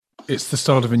It's the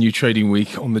start of a new trading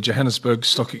week on the Johannesburg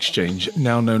Stock Exchange,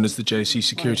 now known as the JSE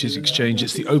Securities Exchange.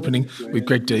 It's the opening with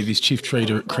Greg Davies, Chief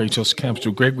Trader at Cratos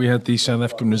Capital. Greg, we had the South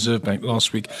African Reserve Bank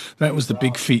last week. That was the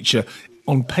big feature,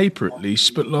 on paper at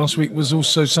least, but last week was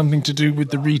also something to do with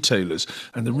the retailers.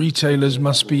 And the retailers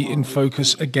must be in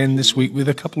focus again this week with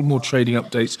a couple more trading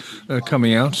updates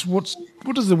coming out. What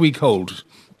does the week hold?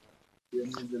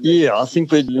 Yeah, I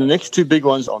think the next two big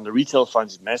ones on the retail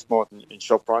front is Massmart and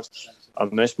Shoprite.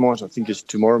 Massmart, I think, is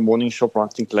tomorrow morning.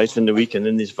 Shoprite, I think, later in the week. And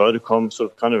then there's Vodacom, sort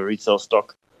of kind of a retail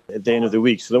stock at the end of the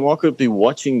week. So the market will be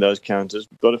watching those counters.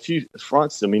 We've got a few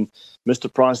frights. I mean,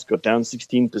 Mr. Price got down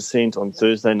 16% on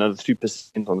Thursday, another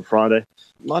 3% on Friday.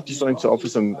 Might be starting to offer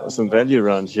some value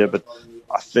around here, but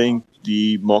I think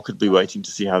the market will be waiting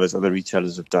to see how those other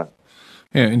retailers have done.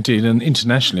 Yeah, indeed. And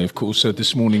internationally, of course,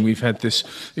 this morning we've had this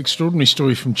extraordinary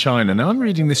story from China. Now, I'm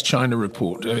reading this China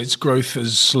report. Its growth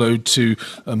has slowed to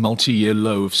a multi-year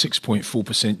low of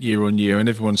 6.4% year on year. And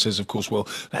everyone says, of course, well,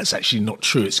 that's actually not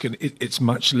true. It's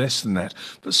much less than that.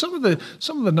 But some of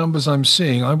the numbers I'm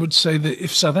seeing, I would say that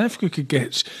if South Africa could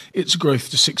get its growth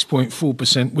to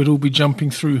 6.4%, we'd all be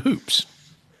jumping through hoops.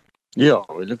 Yeah,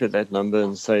 we look at that number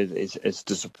and say it's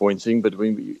disappointing, but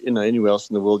anywhere else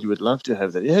in the world, you would love to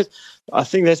have that. Yeah, I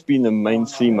think that's been the main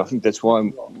theme. I think that's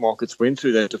why markets went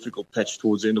through that difficult patch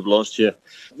towards the end of last year.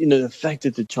 The fact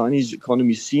that the Chinese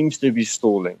economy seems to be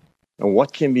stalling. And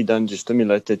what can be done to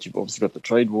stimulate that? You've obviously got the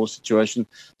trade war situation.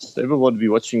 So everyone will be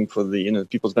watching for the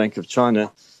People's Bank of China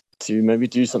to maybe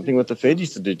do something what the Fed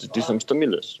used to do some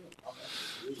stimulus.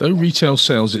 Though retail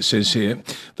sales, it says here,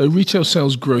 retail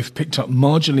sales growth picked up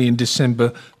marginally in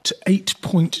December to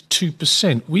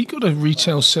 8.2%. We got a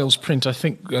retail sales print, I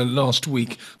think, last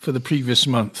week for the previous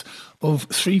month of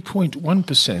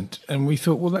 3.1%. And we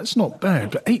thought, well, that's not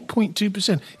bad. But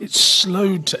 8.2%, it's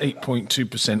slowed to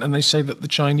 8.2%. And they say that the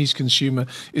Chinese consumer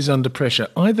is under pressure.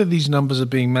 Either these numbers are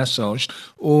being massaged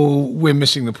or we're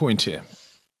missing the point here.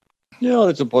 Yeah,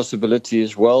 that's a possibility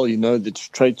as well. The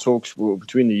trade talks were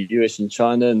between the US and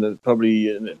China, and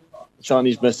the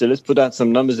Chinese must say, let's put out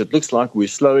some numbers. It looks like we're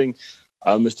slowing.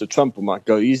 Mr. Trump might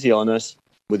go easy on us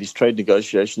with his trade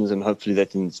negotiations, and hopefully that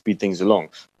can speed things along.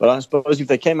 But I suppose if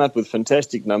they came out with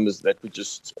fantastic numbers, that would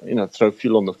just throw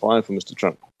fuel on the fire for Mr.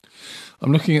 Trump.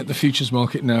 I'm looking at the futures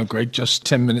market now, Greg, just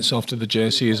 10 minutes after the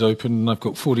JSE is open, and I've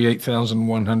got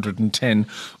 48,110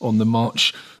 on the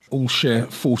March all-share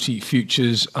 40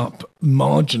 futures up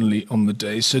marginally on the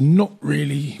day, so not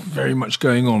really very much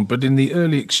going on. But in the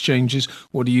early exchanges,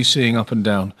 what are you seeing up and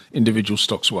down, individual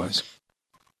stocks-wise?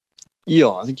 Yeah,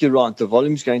 I think you're right. The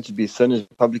volume's going to be thin.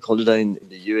 It's a public holiday in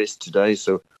the US today,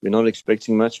 so we're not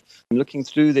expecting much. I'm looking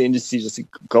through the indices. I see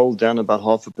gold down about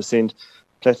 0.5%,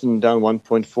 platinum down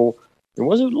 1.4%. There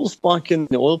was a little spike in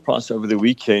the oil price over the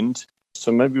weekend, so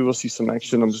maybe we'll see some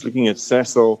action. I'm just looking at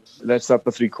Sasol. That's up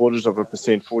 0.75%,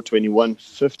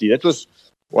 421.50. That was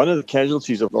one of the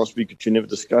casualties of last week, which we never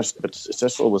discussed, but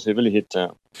Sasol was heavily hit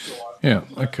down. Yeah,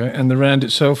 okay. And the rand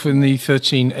itself in the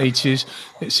 1380s,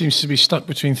 it seems to be stuck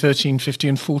between 13.50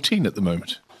 and 14 at the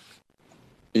moment.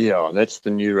 Yeah, that's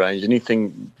the new range.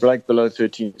 Anything break below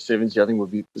 13.70, I think, will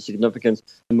be significant.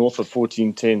 North of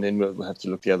 14.10, then we'll have to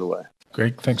look the other way.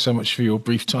 Greg, thanks so much for your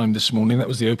brief time this morning. That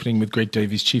was the opening with Greg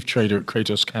Davies, Chief Trader at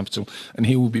Cratos Capital, and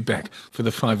he will be back for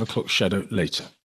the 5 o'clock shadow later.